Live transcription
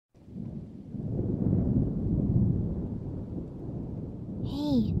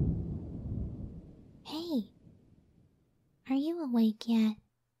you awake yet?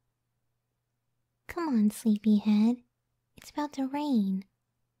 Come on, sleepyhead. It's about to rain.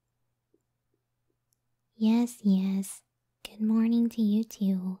 Yes, yes. Good morning to you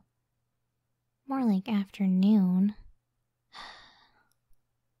too. More like afternoon.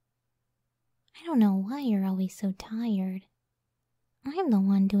 I don't know why you're always so tired. I'm the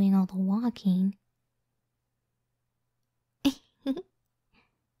one doing all the walking.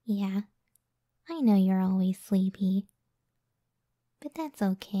 Yeah, I know you're always sleepy. But that's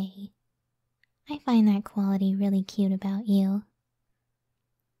okay. I find that quality really cute about you.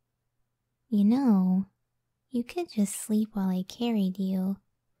 You know, you could just sleep while I carried you.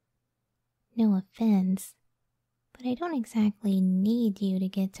 No offense, but I don't exactly need you to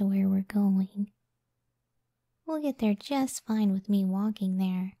get to where we're going. We'll get there just fine with me walking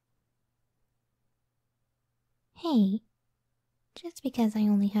there. Hey, just because I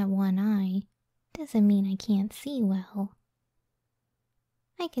only have one eye doesn't mean I can't see well.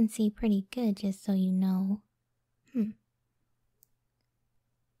 I can see pretty good, just so you know.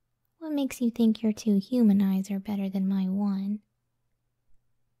 What makes you think your two human eyes are better than my one?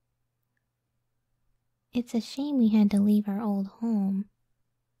 It's a shame we had to leave our old home.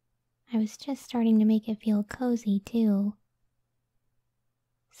 I was just starting to make it feel cozy, too.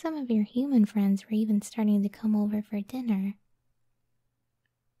 Some of your human friends were even starting to come over for dinner.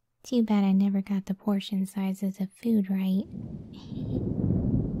 Too bad I never got the portion sizes of food right.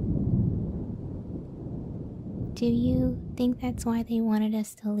 Do you think that's why they wanted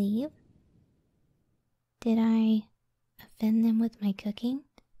us to leave? Did I offend them with my cooking?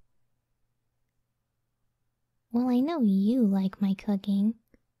 Well, I know you like my cooking,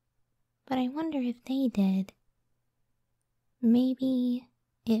 but I wonder if they did. Maybe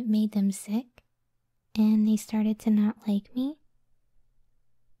it made them sick, and they started to not like me?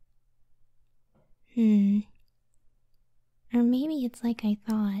 Or maybe it's like I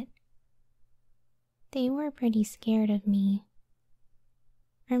thought. They were pretty scared of me.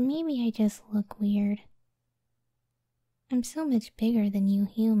 Or maybe I just look weird. I'm so much bigger than you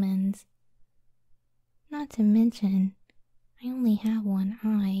humans. Not to mention, I only have one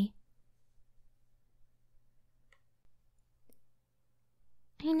eye.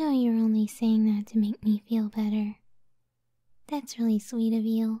 I know you're only saying that to make me feel better. That's really sweet of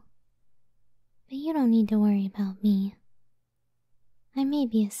you. But you don't need to worry about me. I may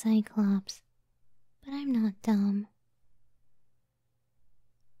be a Cyclops, but I'm not dumb.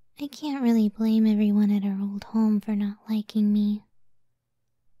 I can't really blame everyone at our old home for not liking me.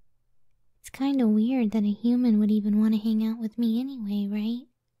 It's kinda weird that a human would even want to hang out with me anyway, right?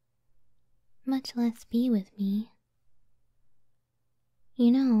 Much less be with me.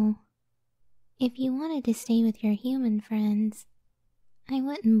 You know, if you wanted to stay with your human friends, I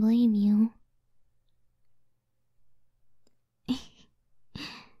wouldn't blame you.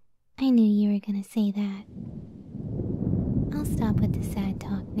 I knew you were gonna say that. I'll stop with the sad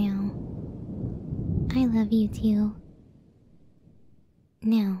talk now. I love you too.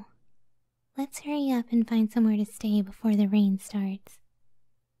 Now, let's hurry up and find somewhere to stay before the rain starts.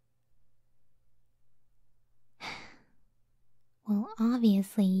 Well,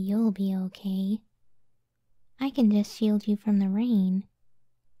 obviously you'll be okay. I can just shield you from the rain.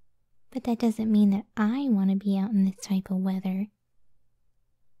 But that doesn't mean that I want to be out in this type of weather.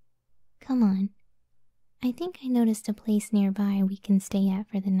 Come on. I think I noticed a place nearby we can stay at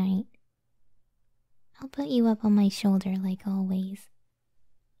for the night. I'll put you up on my shoulder like always.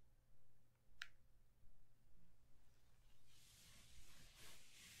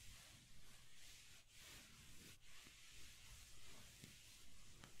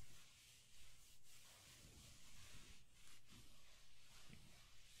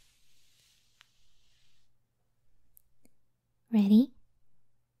 Ready?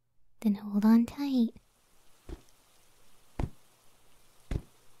 Then hold on tight.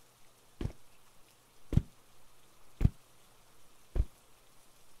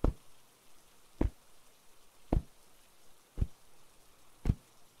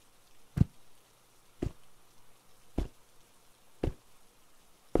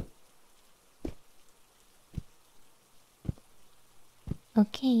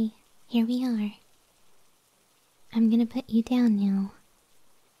 Okay, here we are. I'm gonna put you down now.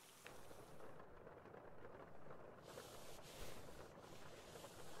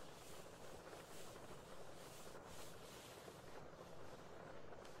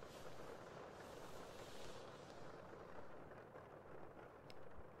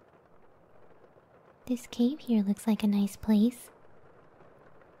 This cave here looks like a nice place.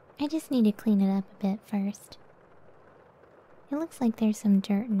 I just need to clean it up a bit first. It looks like there's some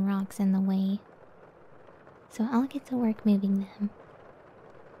dirt and rocks in the way. so I'll get to work moving them.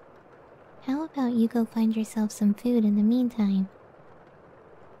 How about you go find yourself some food in the meantime?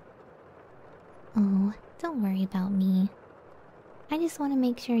 Oh, don't worry about me. I just want to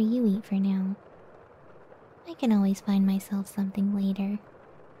make sure you eat for now. I can always find myself something later.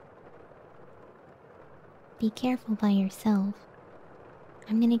 Be careful by yourself.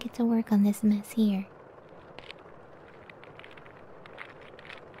 I'm gonna get to work on this mess here.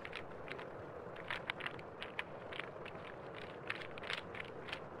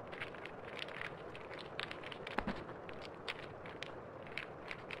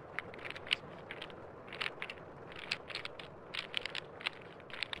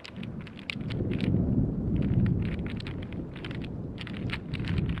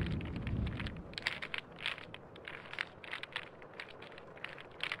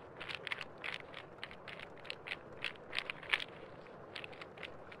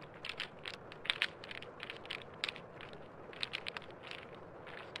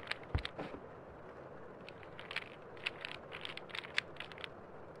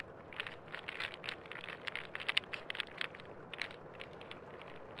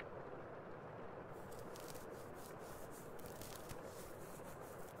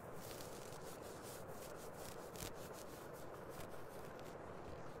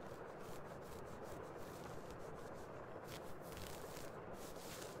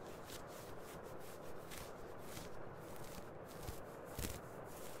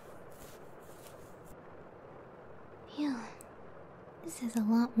 Phew. This is a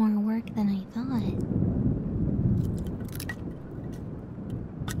lot more work than I thought.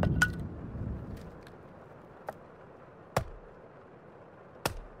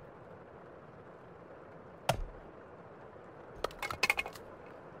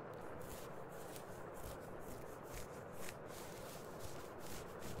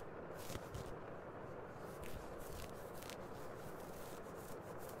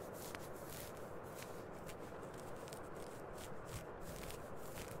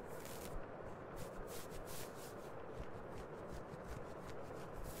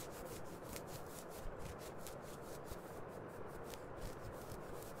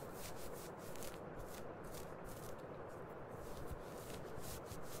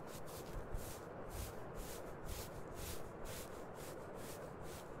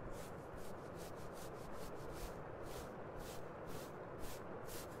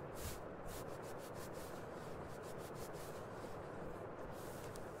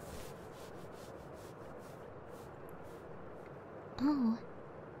 Oh,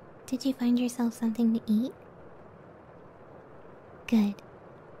 did you find yourself something to eat? Good.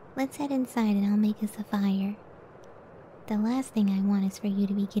 Let's head inside and I'll make us a fire. The last thing I want is for you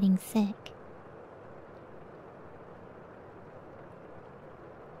to be getting sick.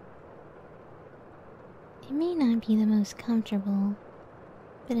 It may not be the most comfortable,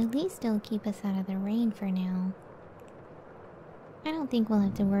 but at least it'll keep us out of the rain for now. I don't think we'll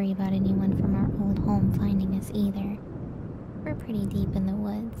have to worry about anyone from our old home finding us either. We're pretty deep in the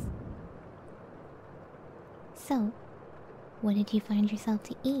woods. So, what did you find yourself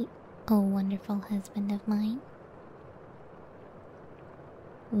to eat, oh wonderful husband of mine?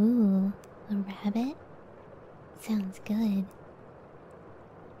 Ooh, a rabbit? Sounds good.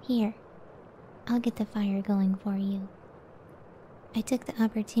 Here, I'll get the fire going for you. I took the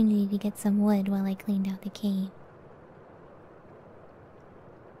opportunity to get some wood while I cleaned out the cave.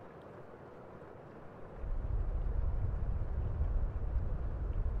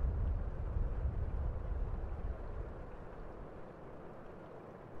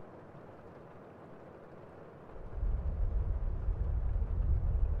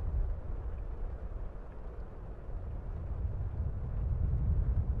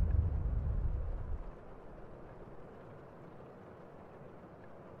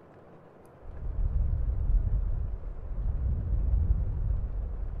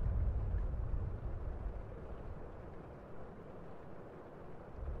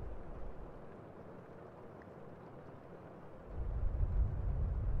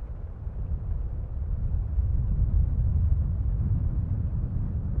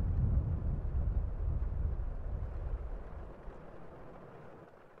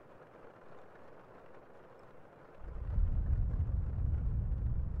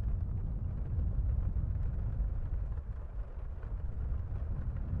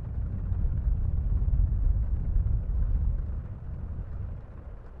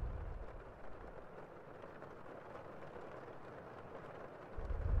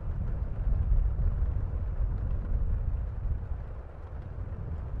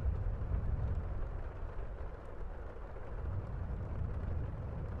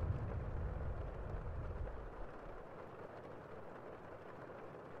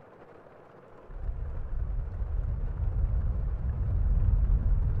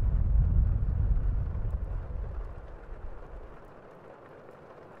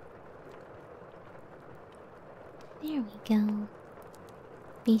 There we go.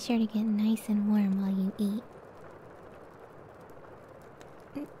 Be sure to get nice and warm while you eat.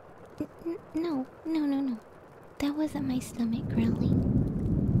 No, no, no, no. That wasn't my stomach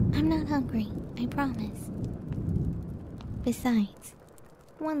growling. I'm not hungry, I promise. Besides,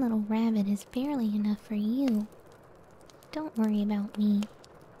 one little rabbit is barely enough for you. Don't worry about me.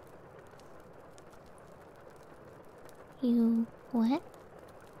 You... what?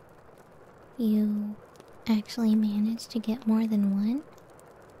 You actually managed to get more than one?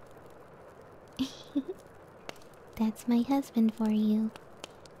 That's my husband for you.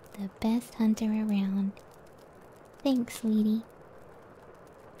 The best hunter around. Thanks, sweetie.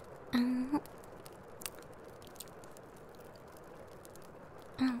 Oh.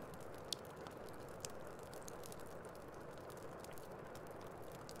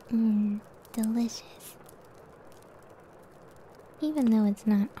 Delicious. Even though it's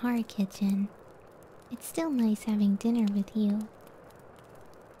not our kitchen, it's still nice having dinner with you.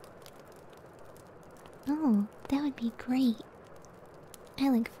 Oh, that would be great. I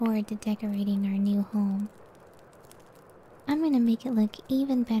look forward to decorating our new home. I'm gonna make it look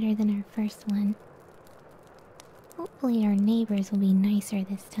even better than our first one. Hopefully our neighbors will be nicer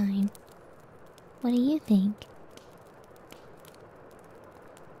this time. What do you think?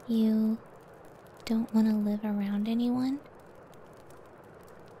 You don't want to live around anyone?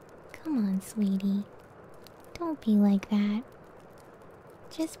 Come on, sweetie. Don't be like that.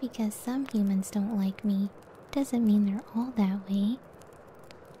 Just because some humans don't like me doesn't mean they're all that way.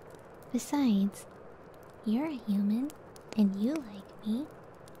 Besides, you're a human and you like me.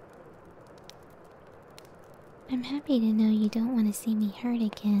 I'm happy to know you don't want to see me hurt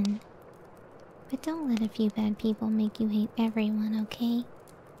again. But don't let a few bad people make you hate everyone, okay?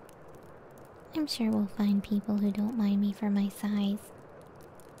 I'm sure we'll find people who don't mind me for my size.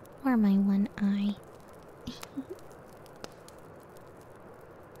 Or my one eye.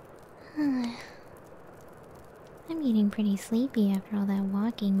 I'm getting pretty sleepy after all that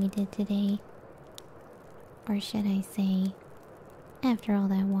walking we did today. Or should I say, after all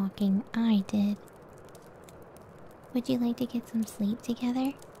that walking I did. Would you like to get some sleep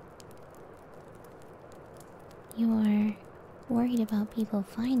together? You're worried about people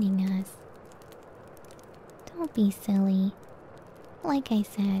finding us. Don't be silly. Like I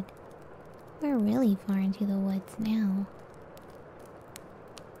said, we're really far into the woods now.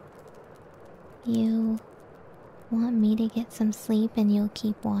 You want me to get some sleep and you'll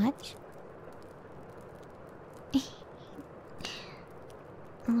keep watch?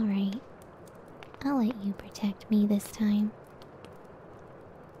 Alright, I'll let you protect me this time.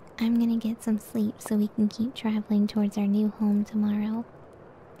 I'm gonna get some sleep so we can keep traveling towards our new home tomorrow.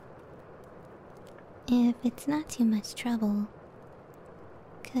 If it's not too much trouble,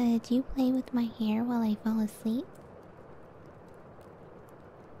 could you play with my hair while I fall asleep?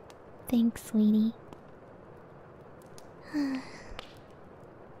 Thanks, sweetie.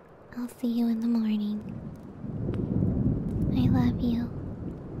 I'll see you in the morning. I love you.